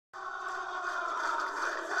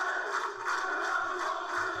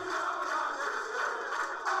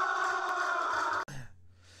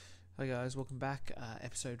guys, welcome back.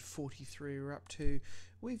 Episode 43 we're up to.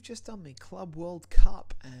 We've just done the Club World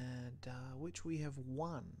Cup, and which we have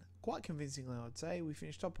won quite convincingly, I would say. We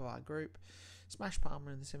finished top of our group, smashed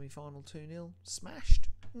Parma in the semi-final 2-0. Smashed,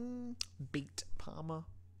 beat Parma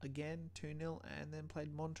again 2-0, and then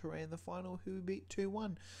played Monterrey in the final, who we beat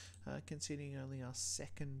 2-1, conceding only our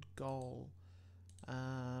second goal.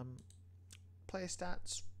 Player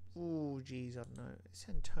stats. Oh, geez, I don't know. It's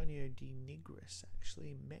Antonio de Nigris,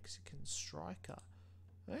 actually, Mexican striker.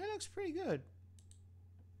 Oh, he looks pretty good.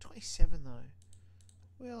 27, though.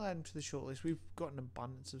 We'll add him to the shortlist. We've got an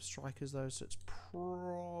abundance of strikers, though, so it's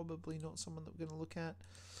probably not someone that we're going to look at.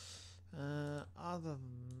 Other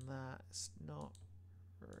than that, it's not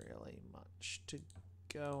really much to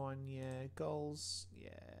go on. Yeah, goals. Yeah,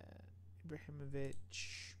 Ibrahimovic,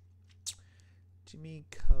 Jimmy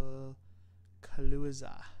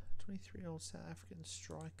Kaluza. 23-year-old South African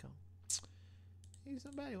striker. He's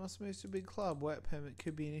not bad. He wants to move to a big club. Work permit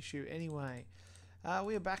could be an issue. Anyway,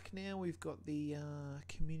 we are back now. We've got the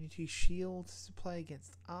Community Shield to play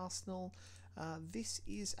against Arsenal. This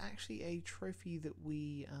is actually a trophy that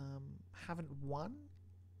we haven't won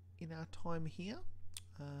in our time here.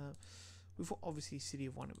 We've obviously City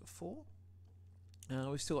have won it before.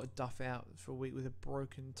 We've still got Duff out for a week with a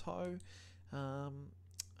broken toe.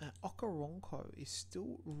 Okoronkwo is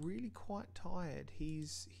still really quite tired.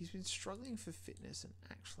 He's been struggling for fitness, and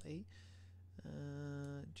actually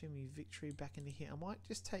Jimmy Victory back into here. I might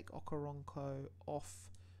just take Okoronkwo off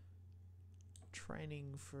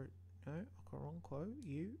training for Okoronkwo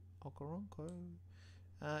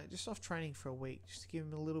just off training for a week, just to give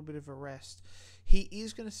him a little bit of a rest. He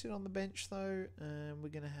is going to sit on the bench though, and we're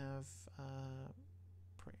going to have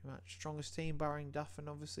pretty much strongest team barring Duff and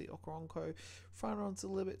obviously Okoronkwo. Front run's a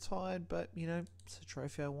little bit tired, but you know, it's a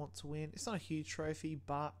trophy I want to win. It's not a huge trophy,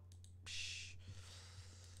 but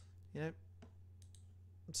you know,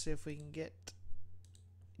 let's see if we can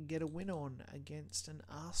get a win on against an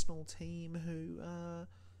Arsenal team who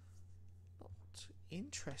not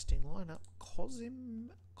interesting lineup. Kozim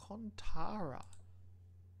Kontara.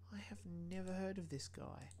 I have never heard of this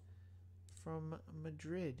guy. From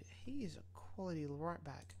Madrid. He is a quality right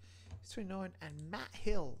back. He's 29. And Matt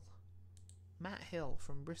Hill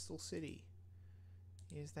from Bristol City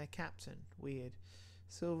is their captain. Weird.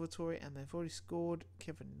 Salvatore, and they've already scored.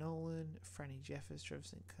 Kevin Nolan, Franny Jeffers, Trevor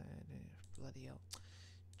Sinclair, bloody hell,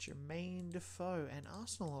 Jermaine Defoe, and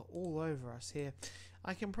Arsenal are all over us here.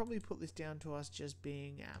 I can probably put this down to us just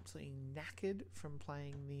being absolutely knackered from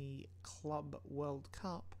playing the Club World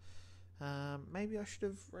Cup. Maybe I should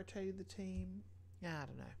have rotated the team. Yeah, I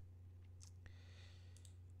don't know.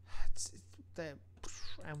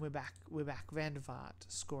 And we're back. Van der Vaart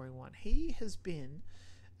scoring one. He has been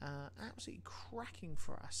absolutely cracking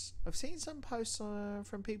for us. I've seen some posts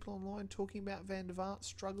from people online talking about Van der Vaart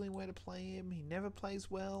struggling where to play him. He never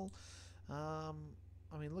plays well. I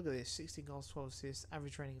mean, look at this: 16 goals, 12 assists,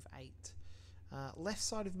 average rating of 8. Left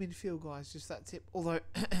side of midfield, guys. Just that tip. Although,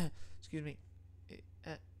 excuse me.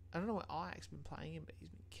 I don't know what Ajax been playing him, but he's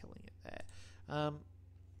been killing it there.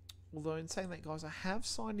 Although in saying that, guys, I have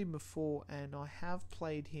signed him before, and I have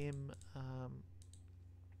played him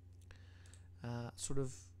sort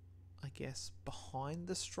of, I guess, behind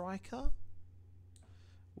the striker,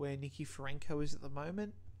 where Nicky Franco is at the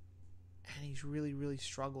moment, and he's really, really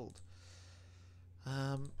struggled.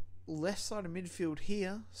 Left side of midfield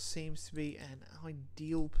here seems to be an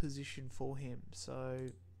ideal position for him,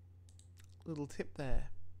 so little tip there.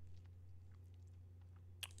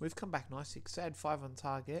 We've come back nicely. Sad 5 on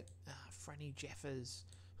target. Franny Jeffers.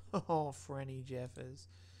 Oh, Franny Jeffers.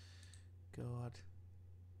 God.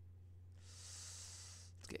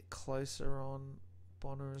 Let's get closer on.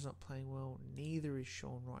 Bonner is not playing well. Neither is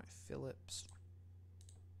Sean Wright-Phillips.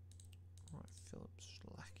 Wright-Phillips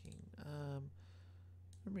lacking.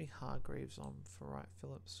 Remember Hargreaves on for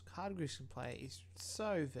Wright-Phillips. Hargreaves can play. He's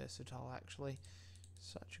so versatile, actually.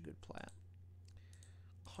 Such a good player.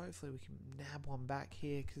 Hopefully we can nab one back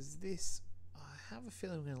here, because this, I have a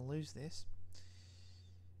feeling we're going to lose this.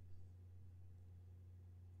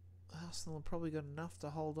 Arsenal have probably got enough to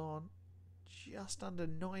hold on. Just under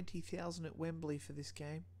 90,000 at Wembley for this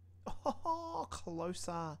game. Oh,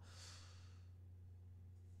 closer.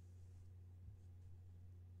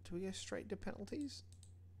 Do we go straight to penalties?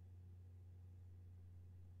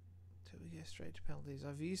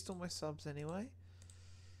 I've used all my subs anyway.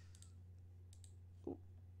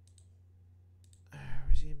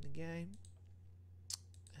 Resume the game,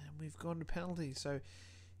 and we've gone to penalties. So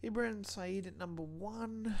Ibrahim Said at number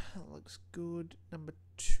 1, that looks good. Number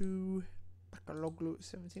 2, Bakaloglu at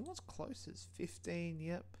 17. What's closest? 15.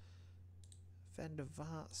 Yep, Van der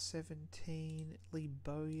Vaart 17. Lee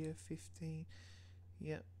Bowyer 15.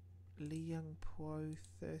 Yep. Lee Young Po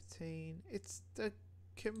 13. It's the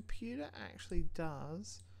computer actually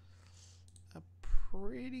does a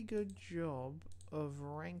pretty good job of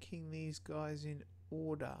ranking these guys in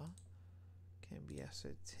order.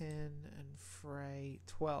 Cambiasso 10 and Frey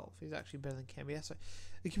 12. He's actually better than Cambiasso.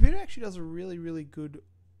 The computer actually does a really, really good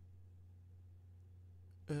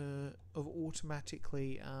of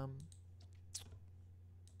automatically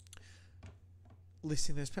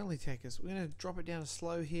listing those penalty takers. We're going to drop it down to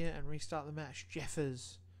slow here and restart the match.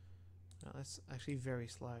 Jeffers. No, that's actually very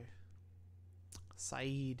slow.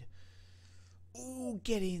 Said. Ooh,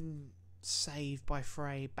 get in. Saved by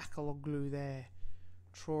Frey. Bakaloglu there.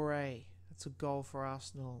 Traore. That's a goal for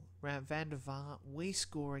Arsenal. Van der Vaart. We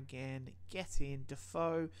score again. Get in.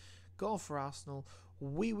 Defoe. Goal for Arsenal.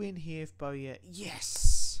 We win here for Bowyer.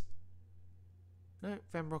 Yes! No,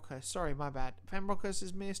 Van Bronckhorst. Sorry, my bad. Van Bronckhorst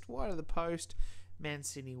is missed. Wide of the post. Man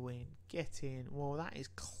City win. Get in. Well, that is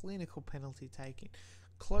clinical penalty taking.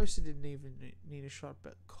 Closer didn't even need a shot,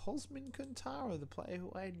 but Cosmin Kantara, the player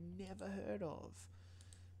who I had never heard of.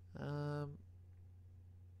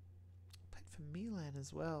 Played for Milan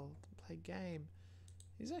as well. Didn't play game.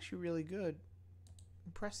 He's actually really good.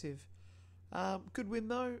 Impressive. Good win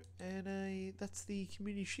though, and that's the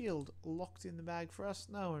Community Shield locked in the bag for us.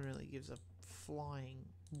 No one really gives a flying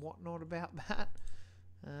whatnot about that,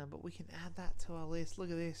 but we can add that to our list.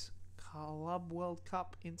 Look at this: Club World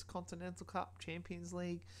Cup, Intercontinental Cup, Champions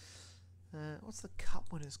League. What's the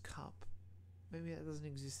Cup Winners' Cup? Maybe that doesn't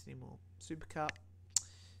exist anymore. Super Cup.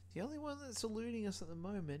 The only one that's eluding us at the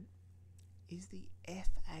moment is the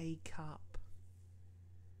FA Cup.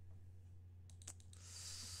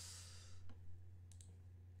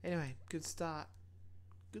 Anyway, good start.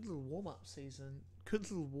 Good little warm-up season. Good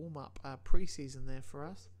little warm-up pre-season there for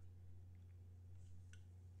us.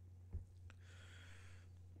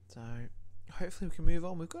 So, hopefully we can move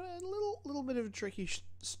on. We've got a little bit of a tricky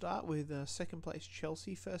start with second place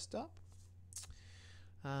Chelsea first up.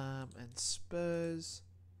 And Spurs.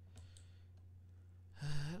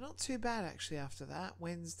 Not too bad actually after that.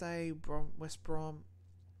 Wednesday, West Brom.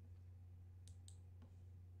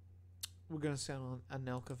 We're going to sell on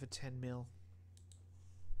Anelka for 10 mil.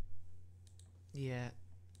 Yeah.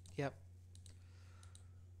 Yep.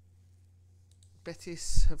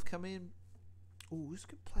 Betis have come in. Oh, who's a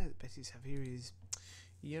good player that Betis have here is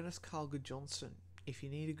Jonas Karlsson. If you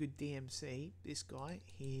need a good DMC, this guy,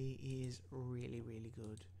 he is really, really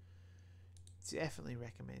good. Definitely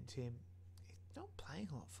recommend him. He's not playing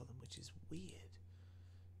a lot for them, which is weird.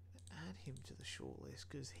 Add him to the shortlist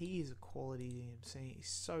because he is a quality DMC. He's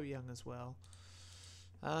so young as well.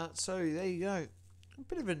 So there you go. A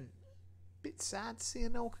bit sad to see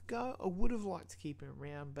Anelka go. I would have liked to keep him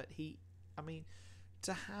around, but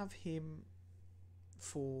to have him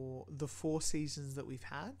for the 4 seasons that we've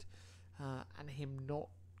had and him not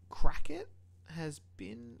crack it has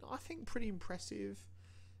been, I think, pretty impressive.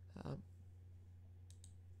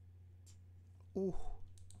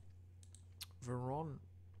 Veron.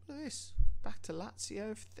 Look at this. Back to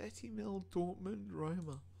Lazio, 30 mil Dortmund,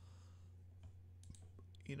 Roma.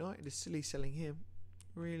 United is silly selling him.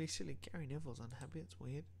 Really silly. Gary Neville's unhappy. It's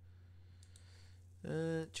weird.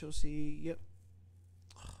 Chelsea, yep.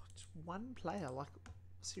 Oh, just one player. Like,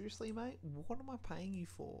 seriously, mate? What am I paying you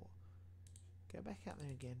for? Go back out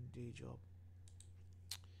there again and do your job.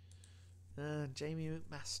 Jamie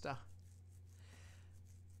McMaster.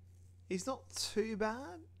 He's not too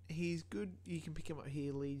bad. He's good. You can pick him up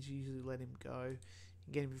here. Leeds usually let him go.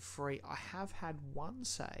 You get him for free. I have had one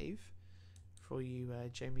save for you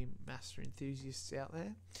Jamie Master enthusiasts out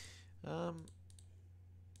there.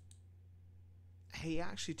 He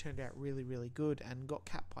actually turned out really, really good and got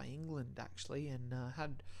capped by England actually, and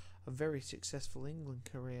had a very successful England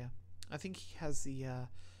career. I think he has the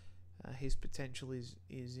his potential is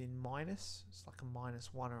in minus. It's like a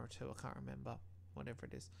 -1 or a 2. I can't remember. Whatever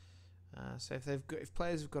it is. So if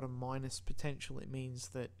players have got a minus potential, it means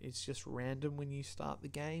that it's just random when you start the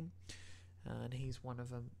game, and he's one of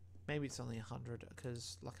them. Maybe it's only 100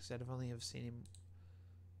 because, like I said, I've only ever seen him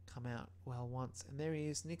come out well once. And there he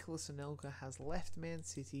is. Nicolas Anelka has left Man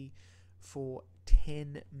City for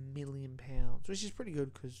 £10 million, which is pretty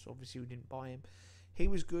good because obviously we didn't buy him. He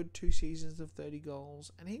was good, 2 seasons of 30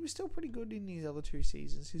 goals, and he was still pretty good in his other 2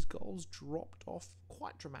 seasons. His goals dropped off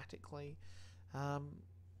quite dramatically.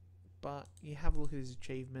 But you have a look at his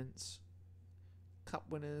achievements. Cup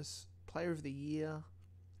winners, Player of the Year,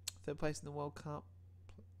 3rd place in the World Cup,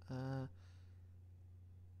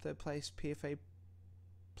 3rd place PFA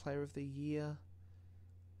Player of the Year,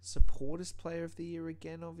 Supporters Player of the Year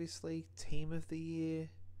again, obviously. Team of the Year.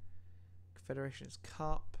 Confederations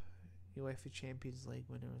Cup. UEFA Champions League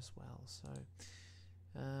winner as well. So,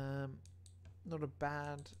 not a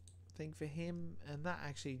bad thing for him. And that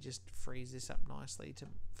actually just frees this up nicely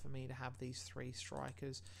for me to have these 3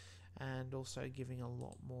 strikers. And also giving a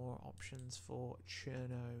lot more options for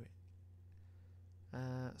Cherno.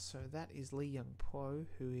 So that is Lee Young Po,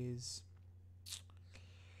 who is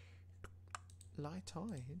Lai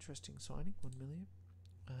Tai. Interesting signing, 1 million.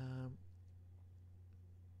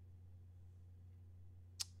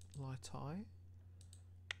 Lai Tai.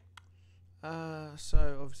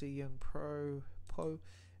 So obviously Young Po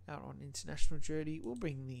out on international duty. We'll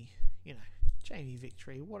bring the, Jamie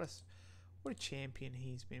Victory. What a champion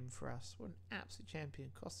he's been for us. What an absolute champion.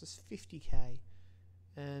 Cost us 50k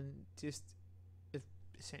and just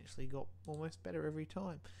essentially got almost better every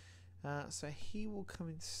time. So he will come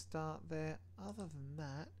and start there. Other than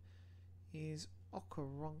that is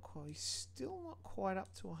Okoronkwo. He's still not quite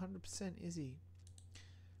up to 100%, is he?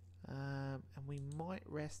 And we might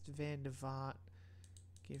rest Van der Vaart,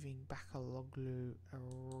 giving Bakaloglu a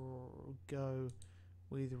go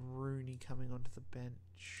with Rooney coming onto the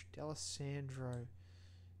bench. D'Alessandro,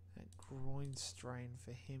 that groin strain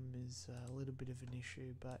for him is a little bit of an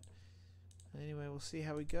issue, but anyway, we'll see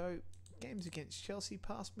how we go. Games against Chelsea,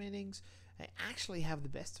 past meetings, they actually have the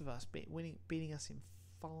best of us, beating us in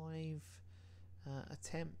 5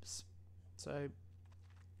 attempts. So it'd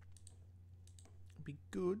be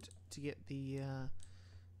good to get the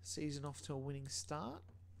season off to a winning start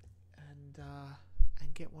and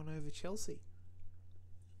get one over Chelsea.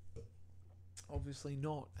 Obviously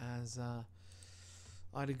not as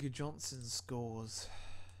Ida Johnson scores,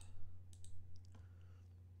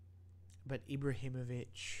 but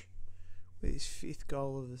Ibrahimovic, with his 5th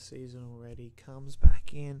goal of the season already, comes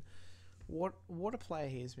back in. What a player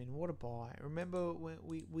he has been. What a buy. Remember when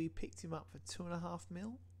we picked him up for 2.5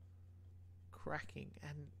 mil? Cracking.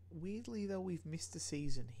 And weirdly though, we've missed a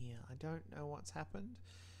season here. I don't know what's happened,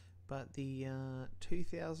 but the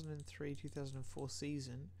 2003-2004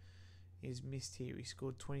 season is missed here. He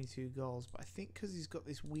scored 22 goals, but I think because he's got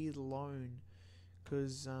this weird loan,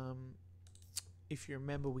 because if you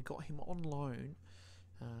remember, we got him on loan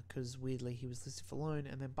because weirdly he was listed for loan,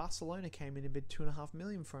 and then Barcelona came in and bid 2.5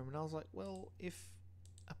 million for him, and I was like, well, if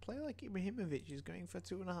a player like Ibrahimovic is going for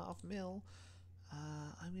 2.5 mil,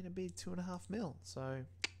 I'm going to bid 2.5 mil. So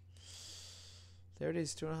there it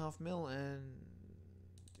is, 2.5 mil, and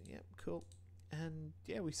yep, cool. And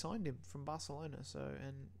yeah, we signed him from Barcelona. So,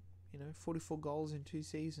 and 44 goals in 2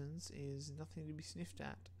 seasons is nothing to be sniffed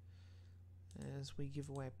at, as we give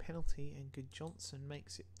away a penalty and Good Johnson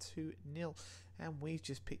makes it 2-0, and we've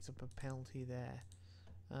just picked up a penalty there.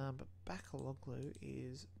 But Bakaloglu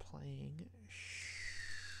is playing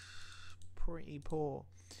pretty poor.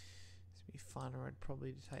 It's be funner, I'd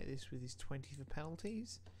probably take this with his 20 for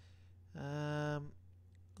penalties. I'll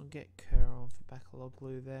get Kerr on for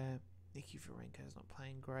Bakaloglu there. Nikiforenko's not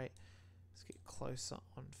playing great. Let's get closer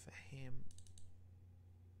on for him.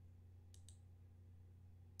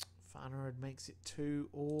 Farnerud makes it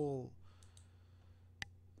 2-2.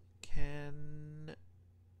 Can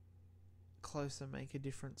Closer make a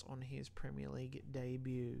difference on his Premier League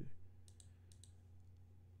debut?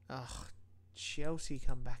 Ugh, Chelsea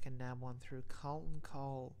come back and nab one through. Carlton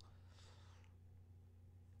Cole.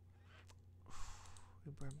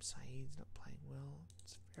 Ibrahim Saeed's not playing well.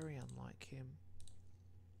 It's very unlike him.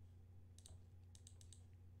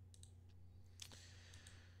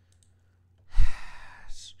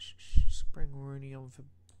 Bring Rooney on for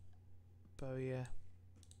Bowyer.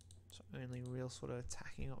 It's the only real sort of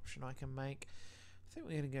attacking option I can make. I think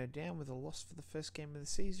we're going to go down with a loss for the first game of the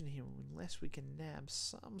season here, unless we can nab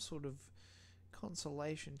some sort of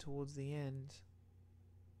consolation towards the end.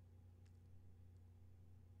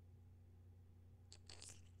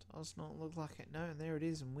 Does not look like it. No, and there it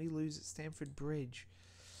is, and we lose at Stamford Bridge.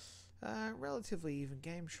 Relatively even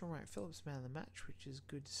game. Sean Wright Phillips man of the match, which is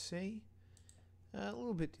good to see. A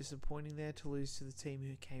little bit disappointing there to lose to the team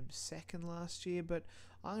who came second last year, but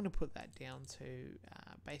I'm going to put that down to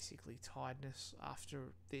basically tiredness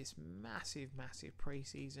after this massive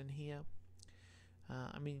pre-season here.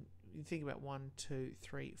 I mean, you think about 1, 2,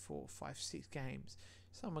 3, 4, 5, 6 games.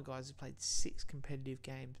 Some of my guys have played 6 competitive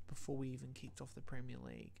games before we even kicked off the Premier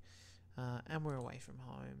League, and we're away from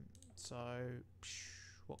home. So,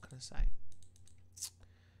 what can I say?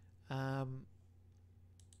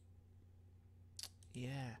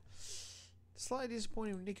 Yeah, slightly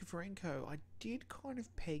disappointing with Nikiforenko. I did kind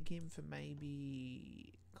of peg him for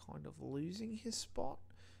maybe kind of losing his spot.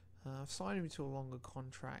 I've signed him to a longer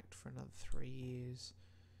contract for another 3 years.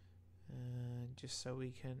 just so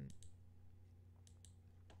we can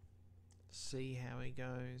see how he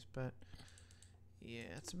goes. But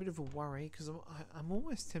yeah, it's a bit of a worry because I'm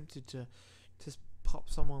almost tempted to just pop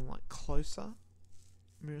someone like closer,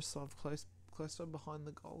 Miroslav closer behind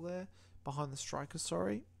the goal there, behind the striker,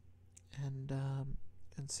 sorry, and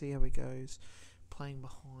see how he goes playing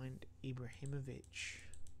behind Ibrahimovic.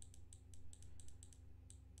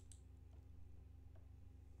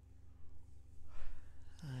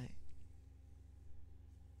 Right.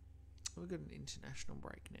 We've got an international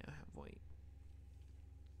break now, have we?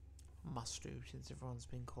 Must do, since everyone's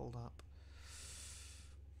been called up.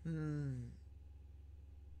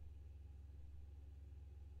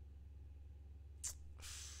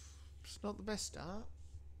 It's not the best start.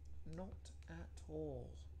 Not at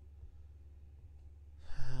all.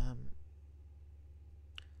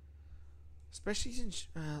 Especially since,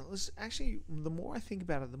 actually, the more I think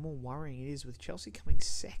about it, the more worrying it is with Chelsea coming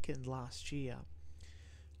second last year.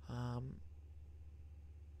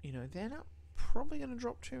 They're not probably going to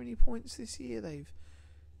drop too many points this year. They've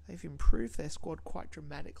improved their squad quite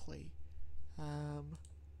dramatically. Man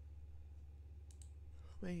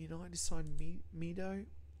United signed Mido,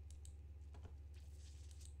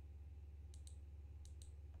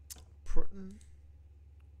 Prutton.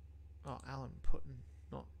 Oh, Alan Putten,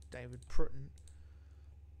 not David Prutton.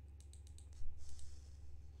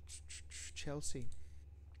 Chelsea.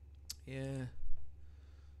 Yeah.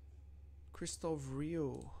 Christoph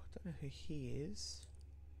Rio. Don't know who he is.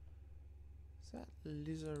 Is that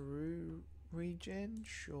Lizaru regen?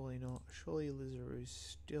 Surely not. Surely Lizaru's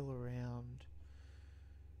still around.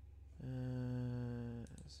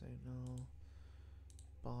 So no.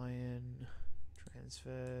 Bayern.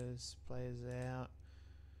 Transfers. Players out.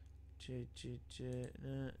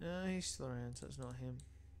 No, he's still around, so it's not him.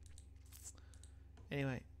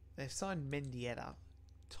 Anyway, they've signed Mendieta,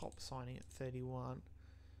 top signing at 31.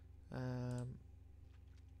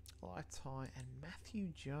 Laitai and Matthew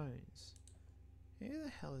Jones. Who the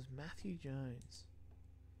hell is Matthew Jones?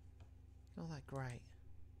 Not that great.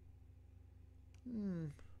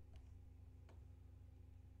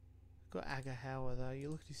 Got Agahawa though. You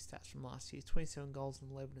look at his stats from last year: 27 goals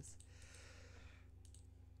and 11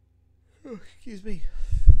 excuse me.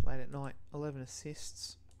 Late at night, 11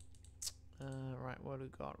 assists. Right, what have we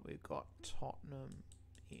got? We've got Tottenham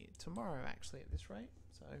here tomorrow, actually, at this rate.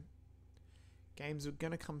 So games are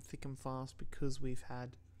going to come thick and fast because we've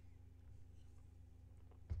had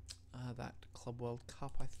that Club World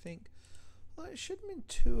Cup, I think. Well, it shouldn't have been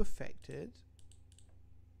too affected.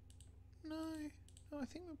 No, I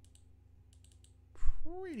think we're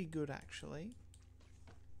pretty good, actually.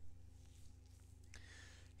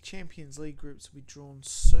 Champions League groups will be drawn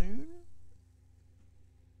soon.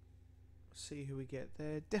 See who we get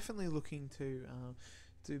there. Definitely looking to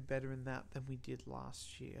do better in that than we did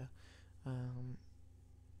last year.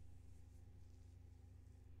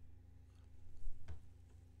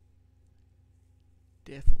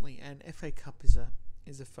 Definitely, and FA Cup is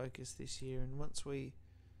a focus this year. And once we,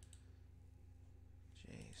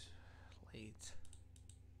 Leeds.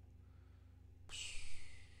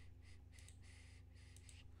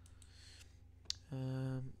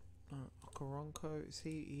 Okaronko,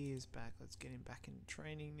 he is back. Let's get him back in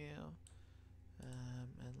training now,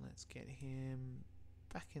 and let's get him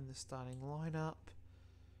back in the starting lineup.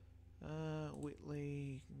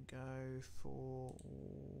 Whitley can go for.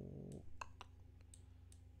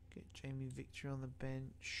 Get Jamie Victor on the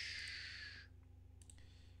bench.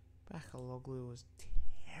 Bakaloglu was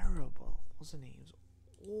terrible, wasn't he? He was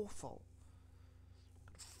awful.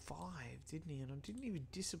 Got 5, didn't he? And I didn't even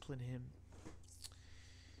discipline him.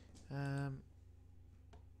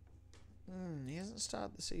 He hasn't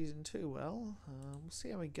started the season too well. We'll see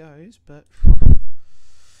how he goes, but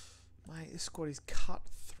mate, this squad is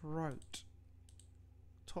cutthroat.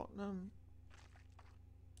 Tottenham,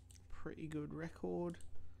 pretty good record.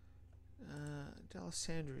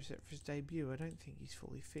 D'Alessandro is set for his debut. I don't think he's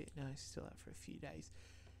fully fit. No, he's still out for a few days.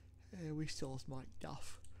 We still lost Mike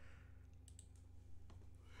Duff.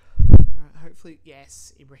 Alright, hopefully,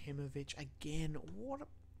 yes, Ibrahimovic again.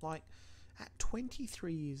 At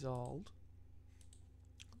 23 years old,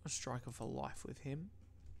 a striker for life with him.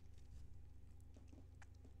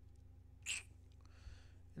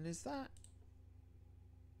 And is that...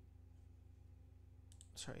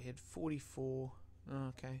 Sorry, he had 44. Oh,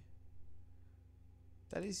 okay.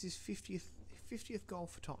 That is his 50th goal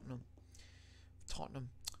for Tottenham. Tottenham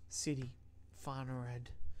City, Farnerad.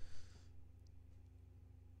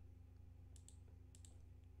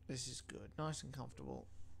 This is good, nice and comfortable.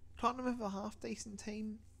 Tottenham have a half decent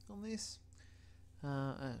team on this.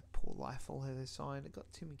 Poor Lifeall who they signed. It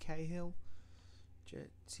got Timmy Cahill,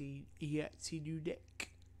 Yahtzee Dudek,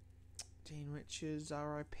 Dean Richards,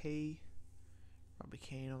 RIP, Robbie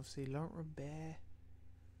Keane, obviously, Laurent Robert.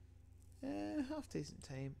 Half decent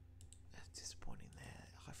team. Disappointing there.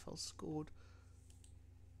 Lifeall scored.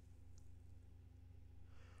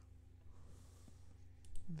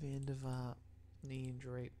 Van der Vaart, knee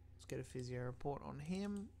injury. Let's get a physio report on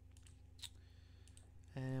him.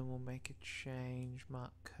 And we'll make a change.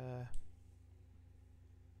 Mark Kerr.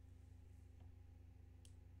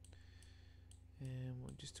 And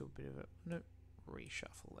we'll just do a bit of a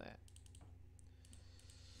reshuffle there.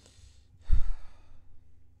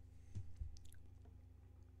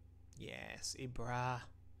 Yes, Ibra.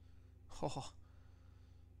 Oh.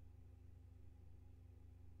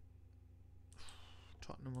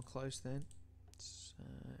 Tottenham are close then.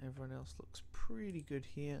 Everyone else looks pretty good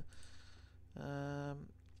here.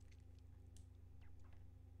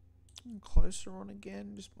 Closer on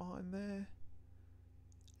again, just behind there.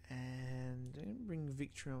 And bring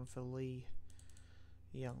victory on for Lee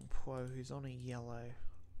Young Po, who's on a yellow.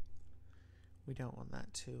 We don't want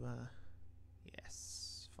that to...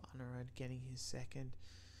 yes, Farnerud getting his second.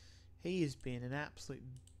 He has been an absolute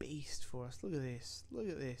beast for us. Look at this. Look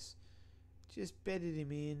at this. Just bedded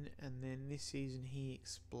him in, and then this season he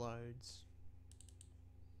explodes.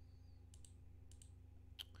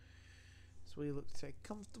 So we look to take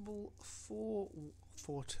comfortable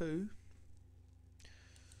 4-2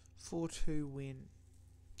 win.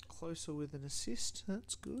 Closer with an assist.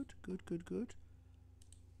 That's good. Good.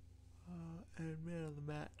 And man of the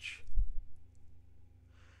match,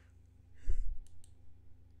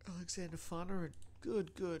 Alexander Farnerud.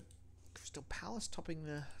 Good. Crystal Palace topping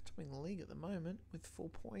the league at the moment with 4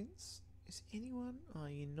 points. Is anyone?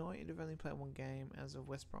 United have only played one game as of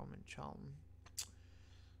West Brom and Charlton.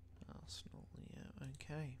 Arsenal, yeah,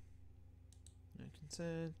 okay. No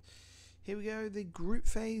concern. Here we go, the group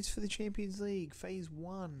phase for the Champions League, phase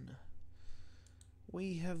 1.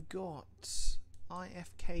 We have got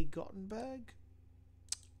IFK Gothenburg,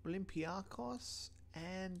 Olympiacos,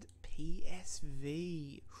 and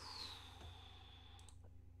PSV.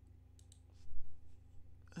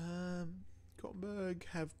 Gothenburg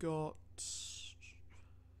have got...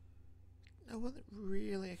 No one that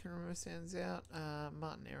really I can remember stands out.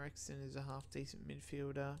 Martin Eriksson is a half-decent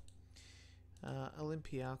midfielder.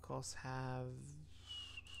 Olympiacos have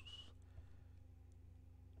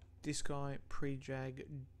this guy, Prejag.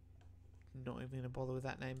 Not even going to bother with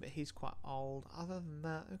that name, but he's quite old. Other than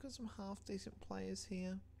that, they've got some half-decent players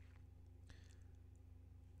here.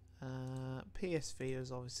 PSV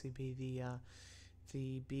is obviously be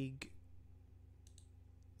the big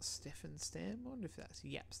Stefan Stam. I wonder if that's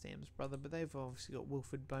Yap Stam's brother, but they've obviously got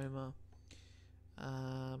Wilfred Boehmer.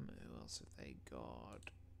 Who else have they got?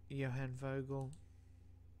 Johan Vogel.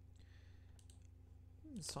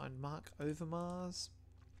 Signed Mark Overmars.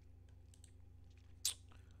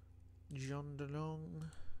 Jean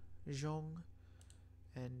Delong.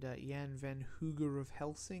 And Jan van Hooger of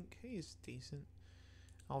Helsink. He is decent.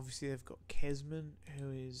 Obviously they've got Kesman, who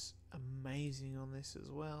is amazing on this as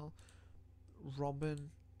well.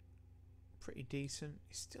 Robin, pretty decent.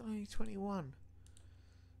 He's still only 21.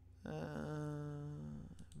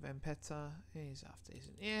 Van Petta, he's half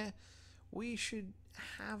decent. Yeah, we should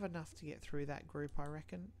have enough to get through that group, I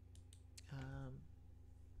reckon.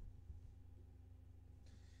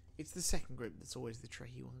 It's the second group that's always the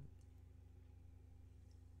tricky one,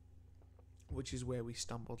 which is where we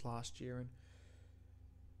stumbled last year,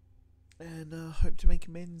 and hope to make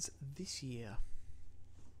amends this year.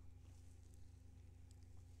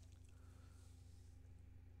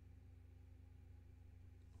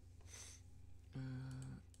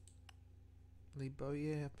 Lee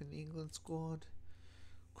Bowyer up in the England squad.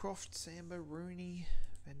 Croft, Samba, Rooney,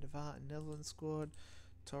 Van der Vaart, Netherlands squad.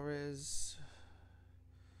 Torres,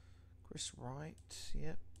 Chris Wright,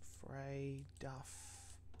 yep. Frey, Duff.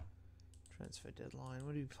 Transfer deadline.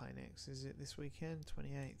 What do we play next? Is it this weekend?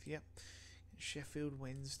 28th, yep. Sheffield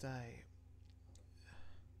Wednesday.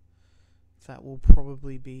 That will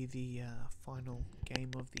probably be the final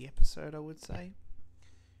game of the episode, I would say.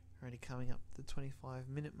 Already coming up to the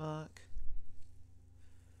 25-minute mark.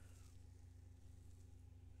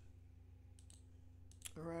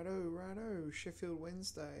 Righto. Sheffield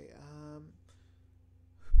Wednesday.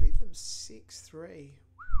 Beat them 6-3.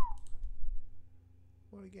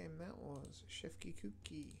 What a game that was. Shefki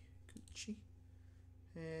Kuchi.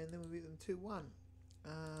 And then we beat them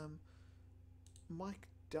 2-1. Mike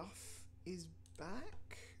Duff is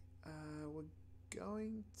back. We're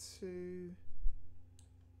going to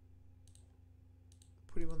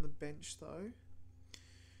put him on the bench though.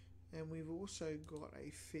 And we've also got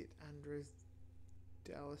a fit Andres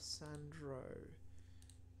D'Alessandro.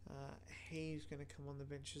 He's going to come on the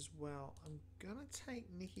bench as well. I'm going to take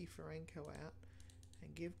Nicky Franco out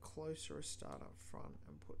and give Closer a start up front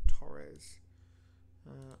and put Torres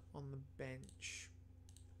on the bench.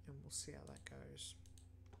 And we'll see how that goes.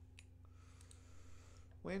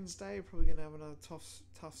 Wednesday, probably going to have another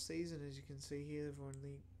tough season. As you can see here, they've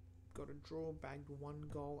only got a draw, bagged 1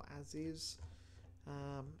 goal as is.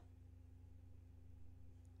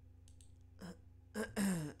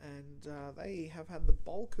 And they have had the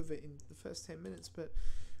bulk of it in the first 10 minutes, but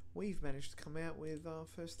we've managed to come out with our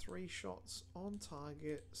first 3 shots on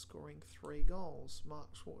target, scoring 3 goals.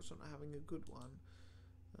 Mark Schwartz not having a good one,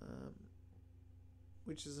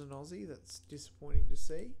 which is an Aussie. That's disappointing to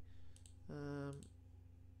see.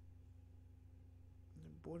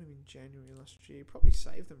 Bought him in January last year. Probably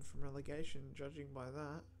saved them from relegation, judging by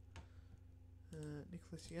that.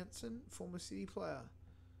 Nicholas Janssen, former City player.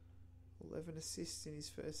 11 assists in his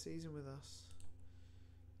first season with us.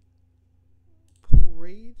 Paul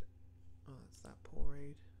Reed. Oh, it's that Paul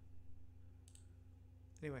Reed.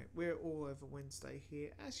 Anyway, we're all over Wednesday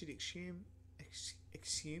here. As you'd assume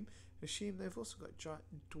they've also got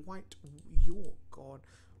Dwight York. God,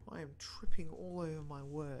 I am tripping all over my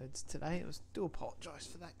words today. I do apologise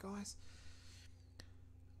for that, guys.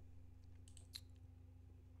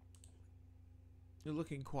 You're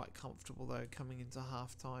looking quite comfortable though coming into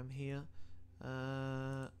half time here.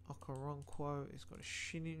 Okoronkwo has got a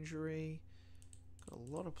shin injury. Got a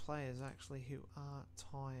lot of players actually who are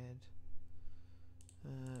tired.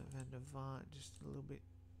 Van der Vaart just a little bit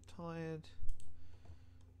tired.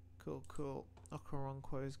 Cool.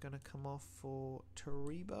 Okoronkwo is going to come off for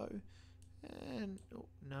Taribo. And, oh,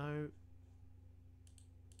 no.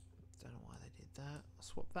 Don't know why they did that. I'll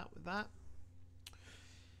swap that with that.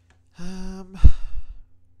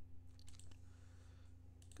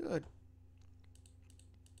 Good.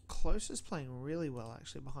 Close is playing really well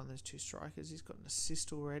actually behind those 2 strikers. He's got an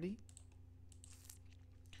assist already.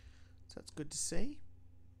 So that's good to see.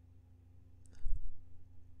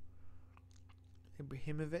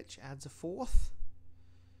 Ibrahimovic adds a 4th.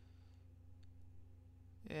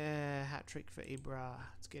 Yeah, hat-trick for Ibra.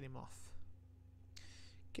 Let's get him off.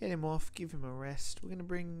 Get him off, give him a rest. We're going to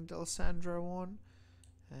bring D'Alessandro on.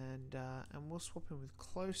 And we'll swap him with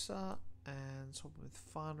Closer and swap him with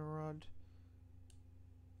Farnerod.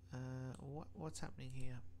 What's happening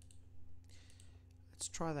here? Let's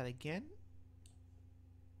try that again.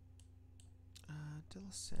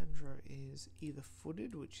 D'Alessandro is either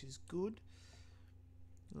footed, which is good.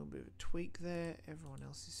 A little bit of a tweak there. Everyone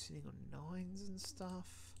else is sitting on 9s and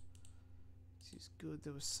stuff. This is good.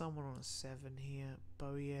 There was someone on a 7 here.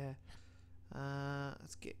 Boyer.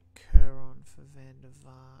 Let's get Kerr on for Van der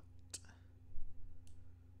Vaart.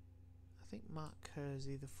 I think Mark Kerr is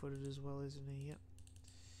either footed as well, isn't he? Yep.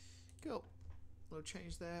 Cool. Little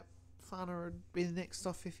change there. Farner would be the next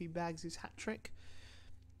off if he bags his hat trick.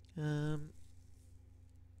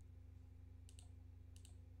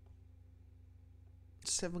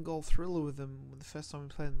 7-goal thriller with them the first time we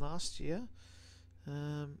played them last year.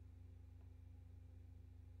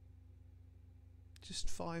 Just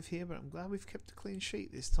 5 here, but I'm glad we've kept a clean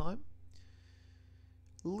sheet this time.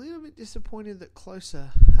 A little bit disappointed that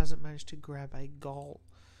Closer hasn't managed to grab a goal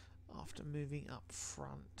after moving up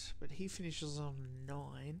front, but he finishes on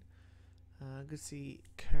 9. Good to see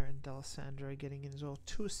Kerr and D'Alessandro getting in as well.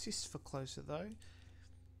 2 assists for Closer though.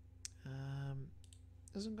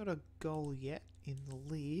 Hasn't got a goal yet in the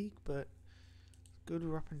league, but good.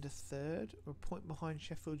 We're up into 3rd. We're a point behind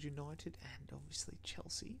Sheffield United and obviously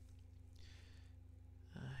Chelsea,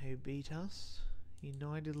 who beat us.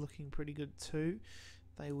 United looking pretty good too.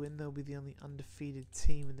 They win, they'll be the only undefeated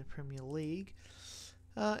team in the Premier League.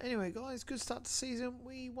 Anyway, guys, good start to the season.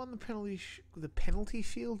 We won the penalty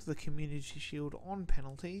shield, the Community Shield on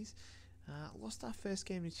penalties. Lost our first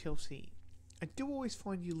game to Chelsea. I do always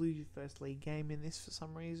find you lose your first league game in this for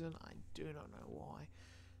some reason. I do not know why.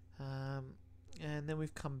 And then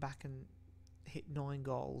we've come back and hit 9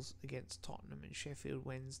 goals against Tottenham and Sheffield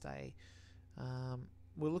Wednesday.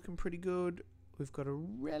 We're looking pretty good. We've got a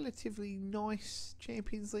relatively nice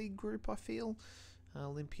Champions League group, I feel.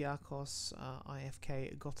 Olympiacos,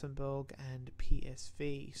 IFK, Gothenburg, and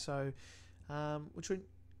PSV. So, come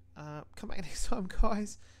back next time,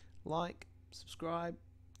 guys. Like, subscribe,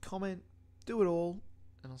 comment, do it all,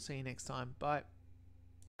 and I'll see you next time. Bye.